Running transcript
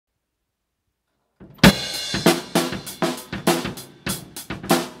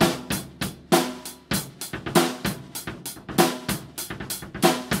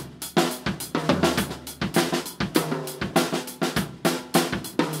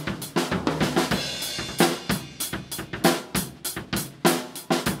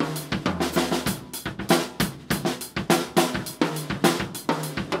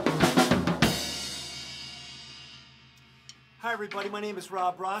everybody. My name is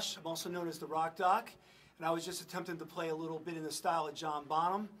Rob Rush. I'm also known as the Rock Doc, and I was just attempting to play a little bit in the style of John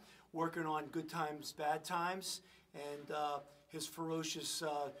Bonham, working on Good Times, Bad Times, and his ferocious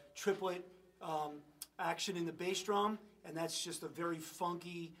triplet action in the bass drum, and that's just a very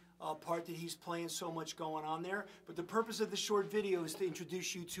funky part that he's playing, so much going on there. But the purpose of the short video is to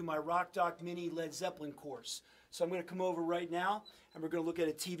introduce you to my Rock Doc Mini Led Zeppelin course. So I'm going to come over right now, and we're going to look at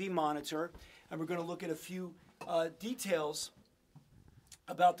a TV monitor, and we're going to look at a few details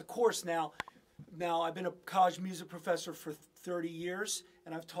about the course. Now I've been a college music professor for 30 years,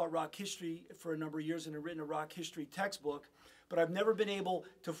 and I've taught rock history for a number of years and have written a rock history textbook, but I've never been able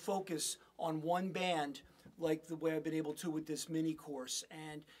to focus on one band like the way I've been able to with this mini course.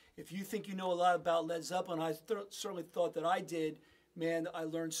 And if you think you know a lot about Led Zeppelin, I certainly thought that I did. Man, I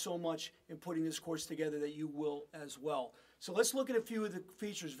learned so much in putting this course together that you will as well. So let's look at a few of the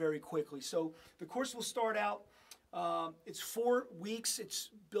features very quickly. So the course will start out, it's 4 weeks. It's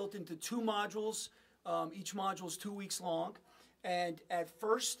built into 2 modules. Each module is 2 weeks long. And at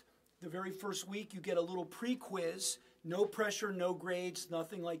first, the very first week, you get a little pre-quiz. No pressure, no grades,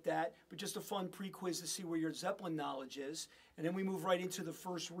 nothing like that, but just a fun pre-quiz to see where your Zeppelin knowledge is. And then we move right into the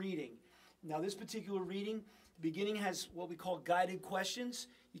first reading. Now this particular reading, the beginning has what we call guided questions.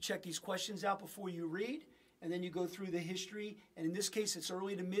 You check these questions out before you read, and then you go through the history. And in this case, it's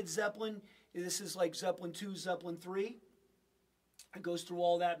early to mid-Zeppelin. This is like Zeppelin 2, Zeppelin 3. It goes through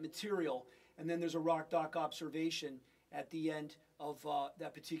all that material. And then there's a Rock Doc observation at the end of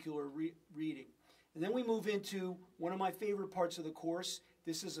that particular reading. And then we move into one of my favorite parts of the course.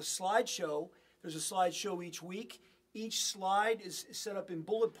 This is a slideshow. There's a slideshow each week. Each slide is set up in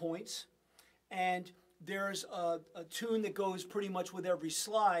bullet points, and there's a tune that goes pretty much with every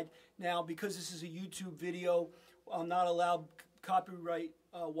slide. Now, because this is a YouTube video, I'm not allowed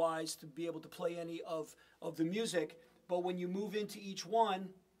copyright-wise to be able to play any of the music, but when you move into each one,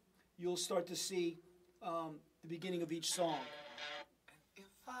 you'll start to see the beginning of each song. If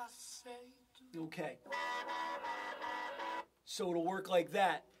I say okay. So it'll work like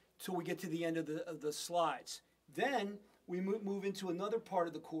that till we get to the end of the slides. Then we move into another part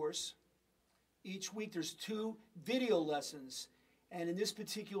of the course. Each week there's 2 video lessons. And in this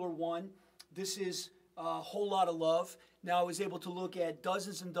particular one, this is a whole lot of love. Now I was able to look at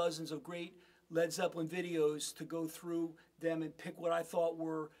dozens and dozens of great Led Zeppelin videos to go through them and pick what I thought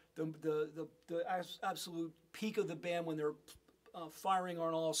were the absolute peak of the band when they're firing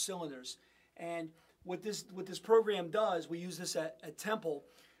on all cylinders. And what this program does, we use this at Temple,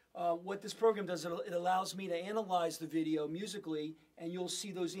 what this program does, it allows me to analyze the video musically, and you'll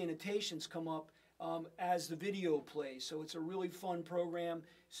see those annotations come up as the video plays. So it's a really fun program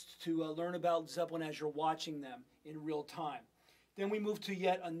to learn about Zeppelin as you're watching them in real time. Then we move to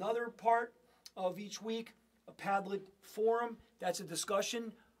yet another part of each week, a Padlet forum. That's a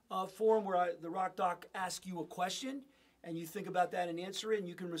discussion forum where the Rock Doc asks you a question, and you think about that and answer it, and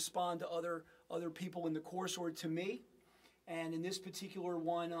you can respond to other people in the course or to me. And in this particular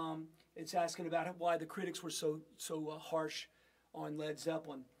one, it's asking about why the critics were so harsh on Led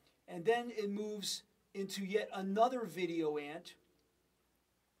Zeppelin. And then it moves into yet another video ant.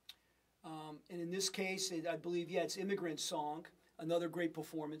 And in this case, I believe, it's Immigrant Song, another great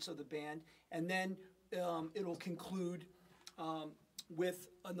performance of the band. And then it'll conclude with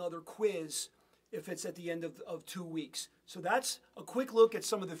another quiz if it's at the end of 2 weeks. So that's a quick look at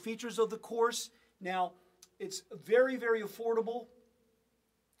some of the features of the course. Now, it's very, very affordable,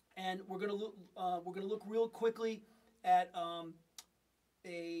 and we're going to look real quickly at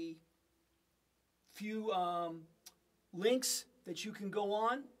a few links that you can go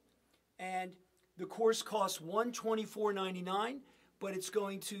on. And the course costs $124.99, but it's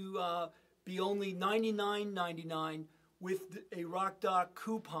going to be only $99.99 with a Rock Doc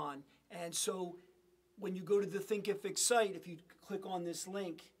coupon. And so when you go to the Thinkific site, if you click on this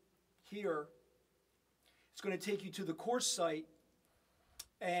link here, it's going to take you to the course site,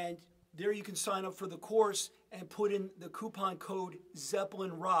 and there you can sign up for the course and put in the coupon code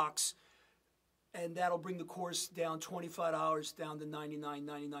Zeppelin Rocks, and that'll bring the course down $25 down to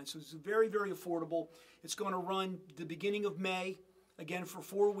 $99.99. So it's very, very affordable. It's going to run the beginning of May, again for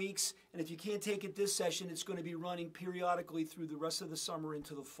 4 weeks, and if you can't take it this session, it's going to be running periodically through the rest of the summer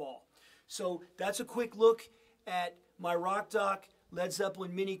into the fall. So that's a quick look at my Rock Doc Led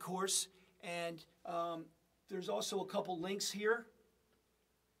Zeppelin mini course, and there's also a couple links here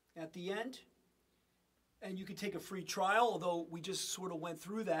at the end, and you can take a free trial, although we just sort of went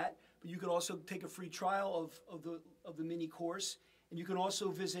through that, but you could also take a free trial of the mini course, and you can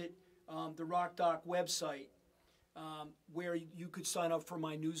also visit the Rock Doc website where you could sign up for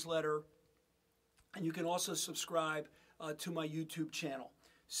my newsletter, and you can also subscribe to my YouTube channel.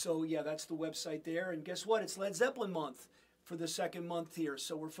 So yeah, that's the website there. And guess what? It's Led Zeppelin month for the second month here.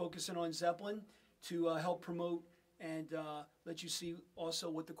 So we're focusing on Zeppelin to help promote and let you see also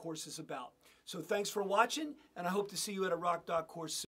what the course is about. So thanks for watching, and I hope to see you at a Rock Doc course soon.